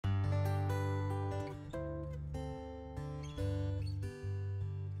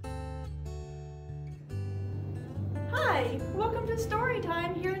story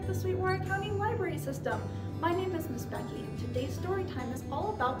time here at the Sweetwater County Library System. My name is Miss Becky, and today's story time is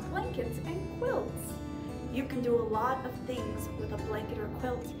all about blankets and quilts. You can do a lot of things with a blanket or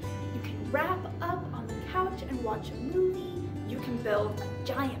quilt. You can wrap up on the couch and watch a movie. You can build a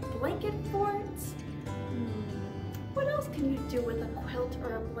giant blanket fort. What else can you do with a quilt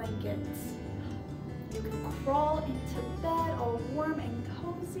or a blanket? You can crawl into bed all warm and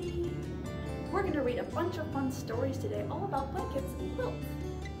cozy. We're going to read a bunch of fun stories today all about blankets and quilts.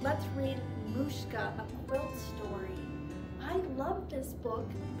 Let's read Mushka, a quilt story. I love this book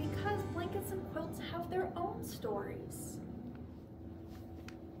because blankets and quilts have their own stories.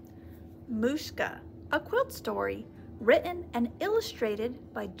 Mushka, a quilt story, written and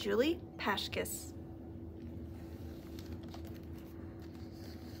illustrated by Julie Pashkis.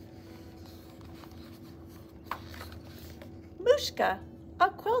 Mushka, a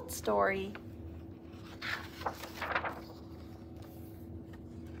quilt story.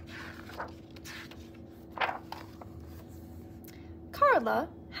 Carla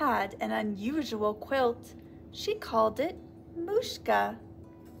had an unusual quilt. She called it Mushka.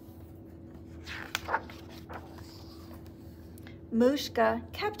 Mushka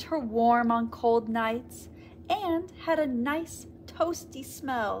kept her warm on cold nights and had a nice toasty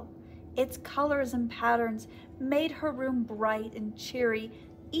smell. Its colors and patterns made her room bright and cheery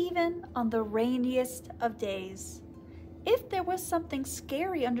even on the rainiest of days. If there was something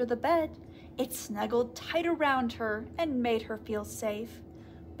scary under the bed, it snuggled tight around her and made her feel safe.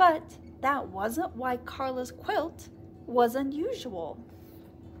 But that wasn't why Carla's quilt was unusual.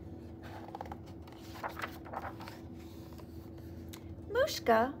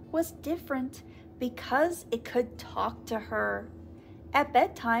 Mushka was different because it could talk to her. At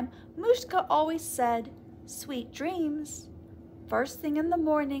bedtime, Mushka always said, "Sweet dreams." First thing in the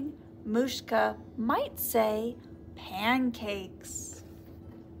morning, Mushka might say, "Pancakes."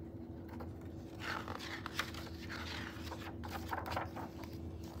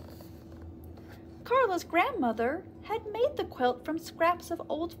 Carla's grandmother had made the quilt from scraps of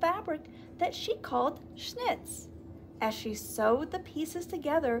old fabric that she called schnitz. As she sewed the pieces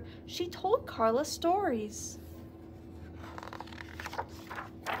together, she told Carla stories.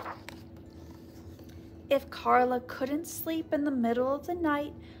 If Carla couldn't sleep in the middle of the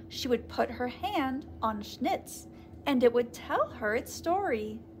night, she would put her hand on schnitz and it would tell her its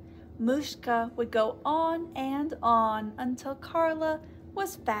story. Mushka would go on and on until Carla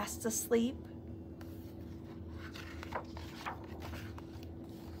was fast asleep.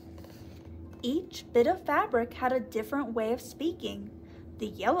 Each bit of fabric had a different way of speaking. The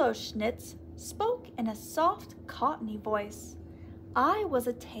yellow schnitz spoke in a soft, cottony voice. I was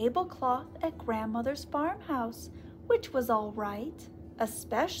a tablecloth at grandmother's farmhouse, which was all right,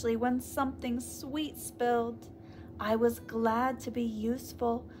 especially when something sweet spilled. I was glad to be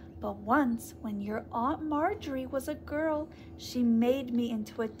useful, but once when your Aunt Marjorie was a girl, she made me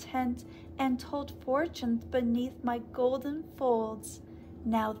into a tent and told fortunes beneath my golden folds.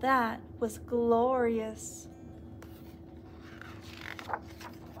 Now that was glorious.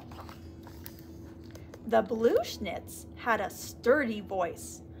 The blue schnitz had a sturdy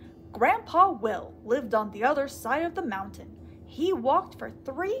voice. Grandpa Will lived on the other side of the mountain. He walked for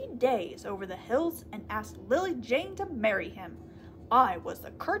 3 days over the hills and asked Lily Jane to marry him. I was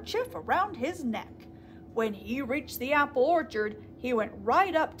the kerchief around his neck. When he reached the apple orchard, he went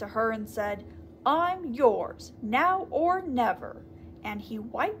right up to her and said, "I'm yours, now or never." And he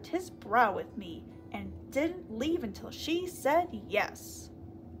wiped his brow with me and didn't leave until she said yes.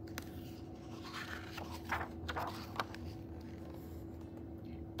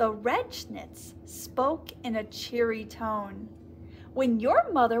 The red schnitz spoke in a cheery tone. When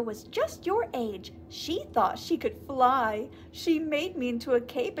your mother was just your age, she thought she could fly. She made me into a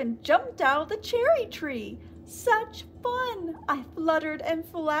cape and jumped out of the cherry tree. Such fun! I fluttered and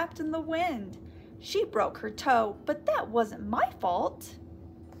flapped in the wind. She broke her toe, but that wasn't my fault.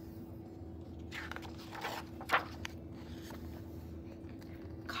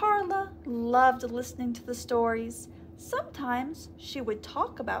 Carla loved listening to the stories. Sometimes she would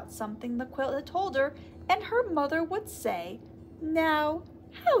talk about something the quilt had told her, and her mother would say, "Now,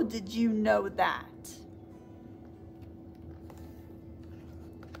 how did you know that?"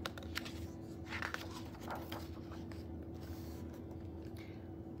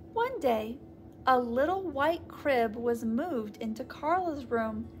 One day, a little white crib was moved into Carla's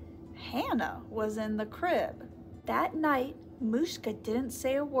room. Hannah was in the crib. That night, Mushka didn't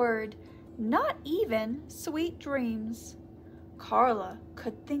say a word, not even sweet dreams. Carla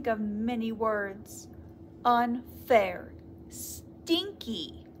could think of many words. Unfair,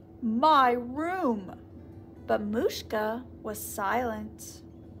 stinky, my room. but Mushka was silent.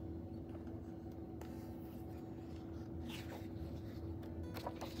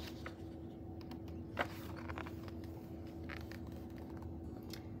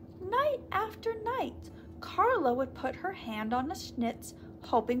 Night after night, Carla would put her hand on a schnitz,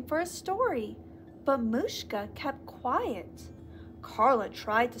 hoping for a story, but Mushka kept quiet. Carla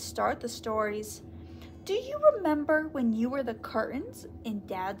tried to start the stories. Do you remember when you were the curtains in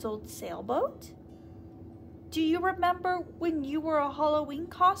Dad's old sailboat? Do you remember when you were a Halloween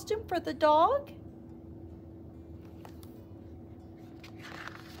costume for the dog?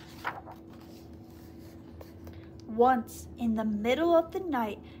 Once, in the middle of the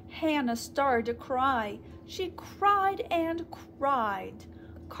night, Hannah started to cry. She cried and cried.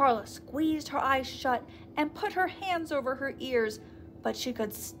 Carla squeezed her eyes shut and put her hands over her ears, but she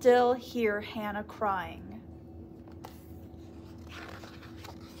could still hear Hannah crying.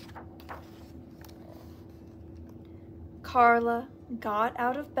 Carla got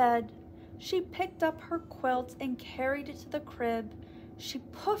out of bed. She picked up her quilt and carried it to the crib. She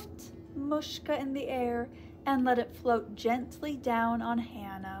puffed Mushka in the air and let it float gently down on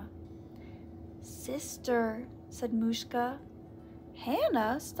Hannah. "Sister," said Mushka.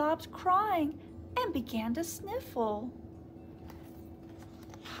 Hannah stopped crying and began to sniffle.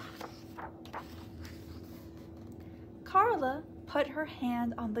 Carla put her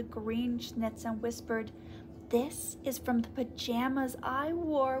hand on the green schnitz and whispered, "This is from the pajamas I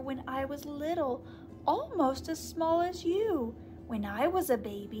wore when I was little, almost as small as you. When I was a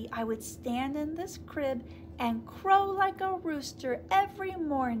baby, I would stand in this crib and crow like a rooster every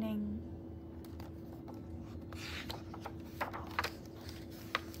morning."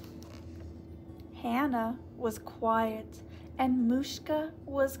 Hannah was quiet, and Mushka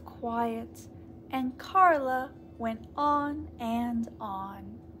was quiet, and Carla went on and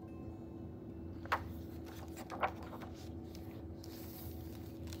on.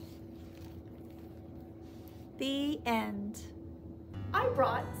 The end. I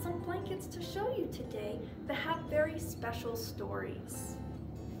brought some blankets to show you today that have very special stories.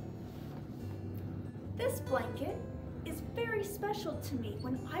 This blanket is very special to me.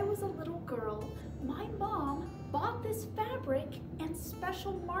 When I was a little girl, my mom bought this fabric and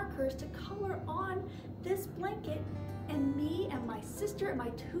special markers to color on this blanket, and me and my sister and my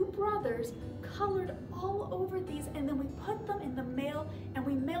two brothers colored all over these, and then we put them in the mail and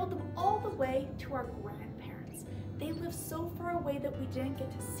we mailed them all the way to our grandparents. They lived so far away that we didn't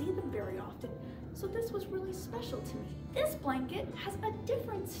get to see them very often, so this was really special to me. This blanket has a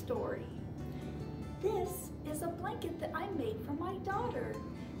different story. This is a blanket that I made for my daughter.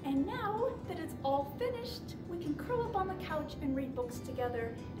 And now that it's all finished, we can curl up on the couch and read books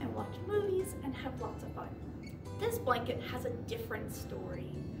together and watch movies and have lots of fun. This blanket has a different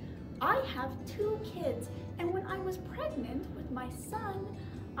story. I have 2 kids, and when I was pregnant with my son,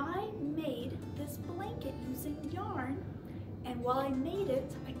 I made this blanket using yarn. And while I made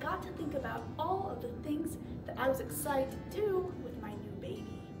it, I got to think about all of the things that I was excited to do with my new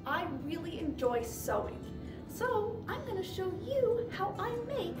baby. I really enjoy sewing, so I'm going to show you how I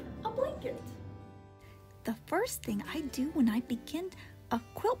make a blanket. The first thing I do when I begin a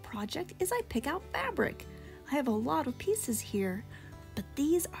quilt project is I pick out fabric. I have a lot of pieces here, but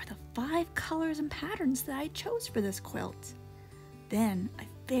these are the 5 colors and patterns that I chose for this quilt. Then I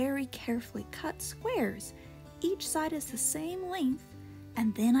very carefully cut squares. Each side is the same length,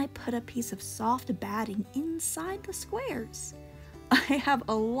 and then I put a piece of soft batting inside the squares. I have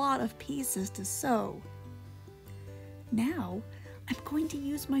a lot of pieces to sew. Now, I'm going to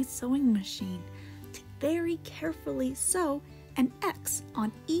use my sewing machine to very carefully sew an X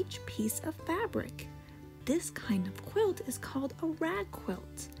on each piece of fabric. This kind of quilt is called a rag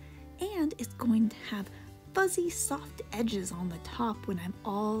quilt, and it's going to have fuzzy, soft edges on the top when I'm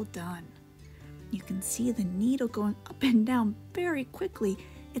all done. You can see the needle going up and down very quickly.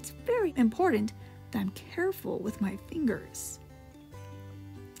 It's very important that I'm careful with my fingers.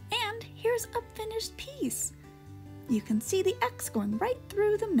 And here's a finished piece. You can see the X going right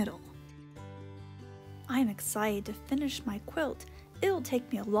through the middle. I'm excited to finish my quilt. It'll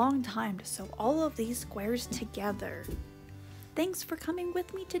take me a long time to sew all of these squares together. Thanks for coming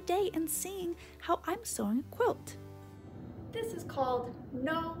with me today and seeing how I'm sewing a quilt. This is called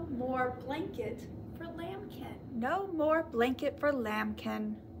No More Blanket for Lambkin. No More Blanket for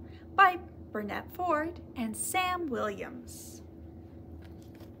Lambkin by Burnett Ford and Sam Williams.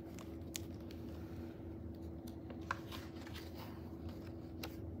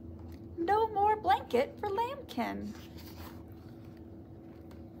 No more blanket for Lambkin.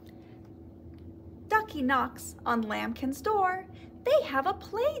 Ducky knocks on Lambkin's door. They have a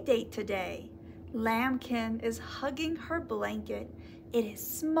play date today. Lambkin is hugging her blanket. It is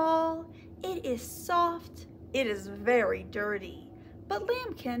small, it is soft, it is very dirty, but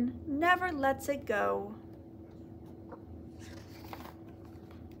Lambkin never lets it go.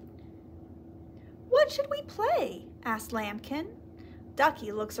 "What should we play?" asked Lambkin.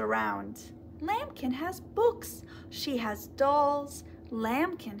 Ducky looks around. Lambkin has books. She has dolls.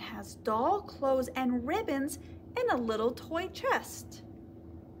 Lambkin has doll clothes and ribbons and a little toy chest.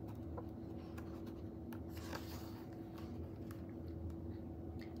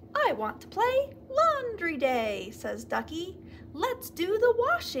 "I want to play laundry day," says Ducky. "Let's do the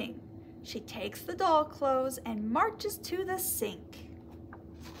washing." She takes the doll clothes and marches to the sink.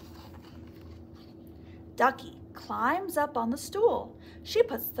 Ducky climbs up on the stool. She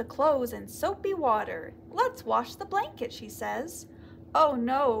puts the clothes in soapy water. "Let's wash the blanket," she says. "Oh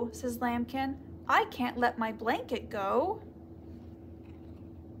no," says Lambkin, "I can't let my blanket go."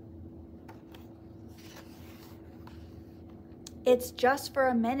 "It's just for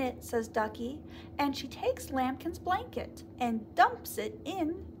a minute," says Ducky, and she takes Lambkin's blanket and dumps it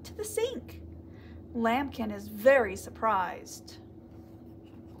into the sink. Lambkin is very surprised.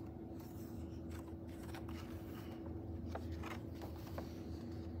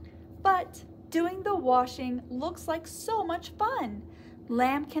 But doing the washing looks like so much fun.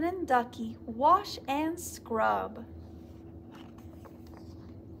 Lambkin and Ducky wash and scrub.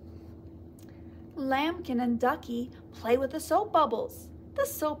 Lambkin and Ducky play with the soap bubbles. The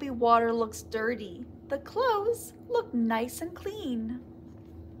soapy water looks dirty. The clothes look nice and clean.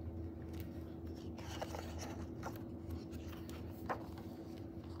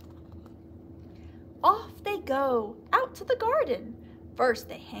 Off they go, out to the garden. First,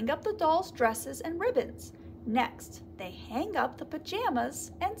 they hang up the dolls' dresses and ribbons. Next, they hang up the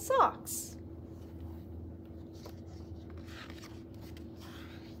pajamas and socks.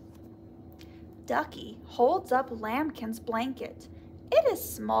 Ducky holds up Lambkin's blanket. It is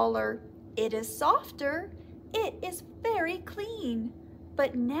smaller, it is softer, it is very clean,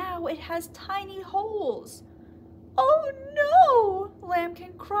 but now it has tiny holes. "Oh no!"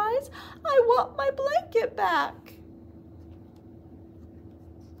 Lambkin cries. "I want my blanket back."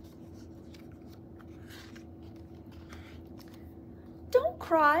 "Don't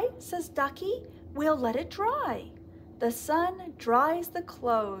cry," says Ducky. "We'll let it dry." The sun dries the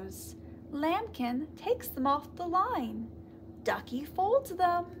clothes. Lambkin takes them off the line. Ducky folds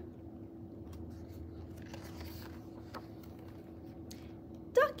them.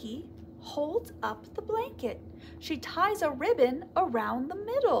 Ducky holds up the blanket. She ties a ribbon around the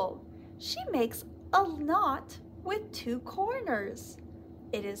middle. She makes a knot with 2 corners.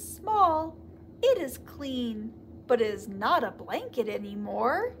 It is small, it is clean, but it is not a blanket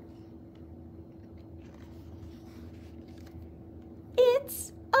anymore.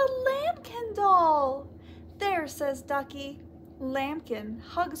 "It's a Lambkin doll." "There," says Ducky. Lambkin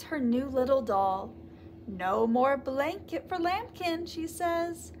hugs her new little doll. "No more blanket for Lambkin," she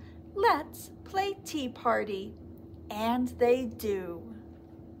says. "Let's play tea party." And they do.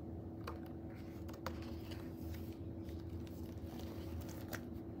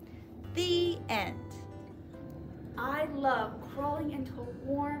 The end. I love crawling into a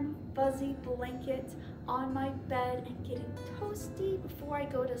warm, fuzzy blanket on my bed and getting toasty before I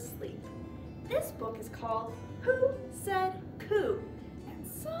go to sleep. This book is called Who Said Coo? And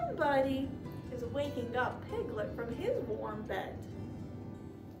somebody is waking up Piglet from his warm bed.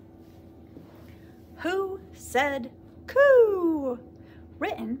 Who Said Coo?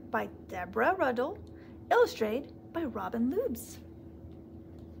 Written by Deborah Ruddle, illustrated by Robin Lubes.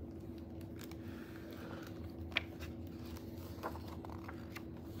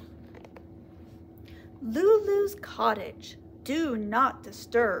 Lulu's cottage. Do not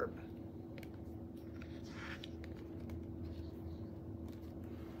disturb.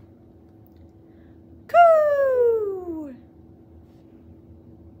 Coo!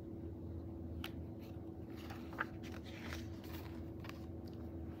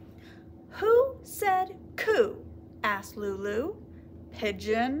 Who said coo? Asked Lulu.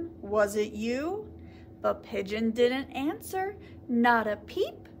 Pigeon, was it you? But Pigeon didn't answer. Not a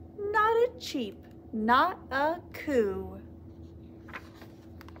peep, not a cheep. Not a coo.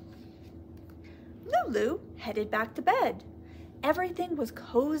 Lulu headed back to bed. Everything was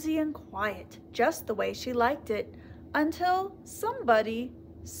cozy and quiet, just the way she liked it, until somebody,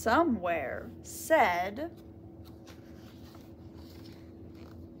 somewhere, said,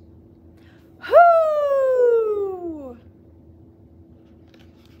 "Who?"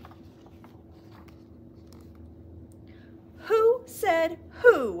 Who said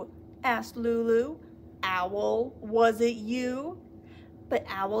who? Asked Lulu. Owl, was it you? But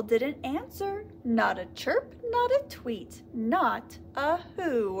Owl didn't answer. Not a chirp, not a tweet, not a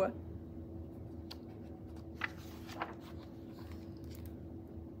hoo.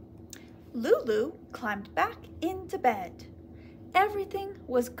 Lulu climbed back into bed. Everything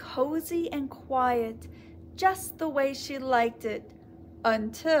was cozy and quiet, just the way she liked it,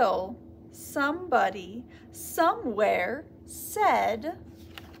 until somebody, somewhere, said,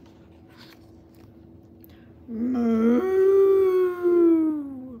 "Moo."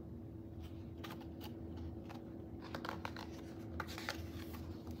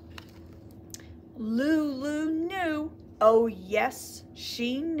 Lulu knew, oh yes,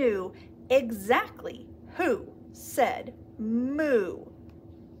 she knew exactly who said moo.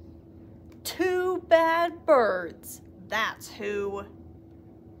 Two bad birds, that's who.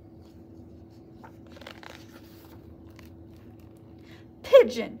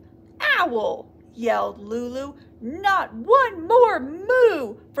 Pigeon, owl, yelled Lulu, not one more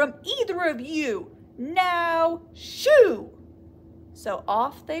moo from either of you. Now shoo! So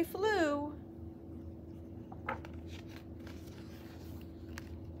off they flew.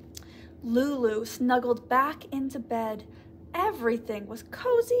 Lulu snuggled back into bed. Everything was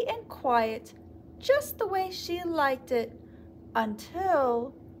cozy and quiet, just the way she liked it,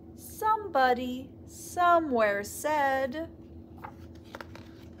 until somebody somewhere said,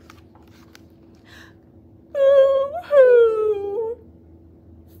 "Boo-hoo!"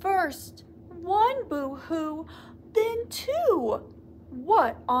 First one boo-hoo, then two.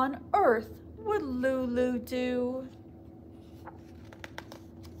 What on earth would Lulu do?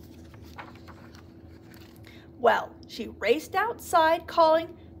 Well, she raced outside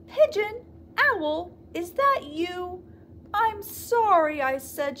calling, "Pigeon, owl, is that you? I'm sorry I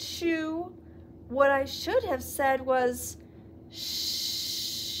said shoo. What I should have said was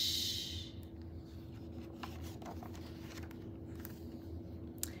shh."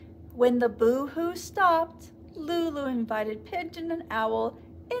 When the boo-hoo stopped, Lulu invited Pigeon and Owl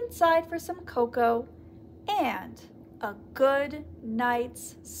inside for some cocoa and a good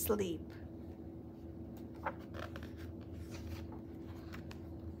night's sleep.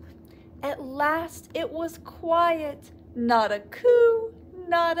 At last it was quiet, not a coo,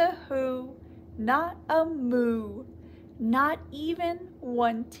 not a hoo, not a moo, not even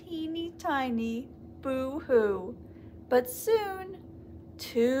one teeny tiny boo-hoo. But soon,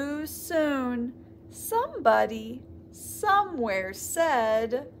 too soon, somebody somewhere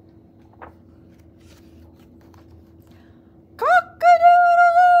said,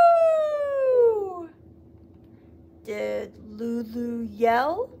 "Cock-a-doodle-doo!" Did Lulu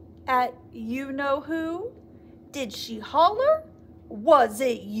yell at you-know-who? Did she holler? Was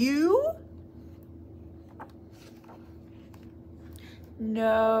it you?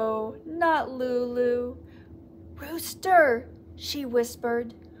 No, not Lulu. "Rooster," she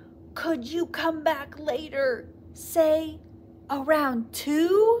whispered, "could you come back later, say around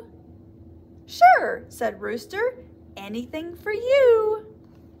 2? "Sure," said Rooster, "anything for you."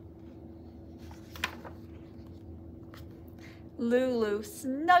 Lulu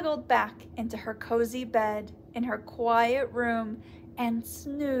snuggled back into her cozy bed in her quiet room and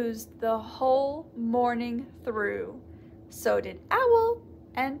snoozed the whole morning through. So did Owl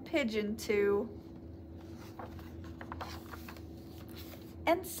and Pigeon too.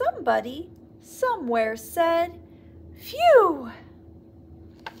 And somebody somewhere said, "Phew!"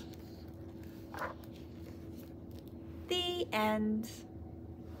 The end.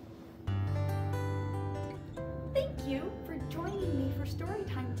 Thank you for joining me for story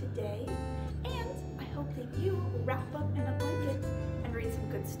time today, and I hope that you wrap up in a blanket and read some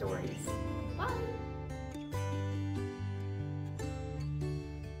good stories. Bye!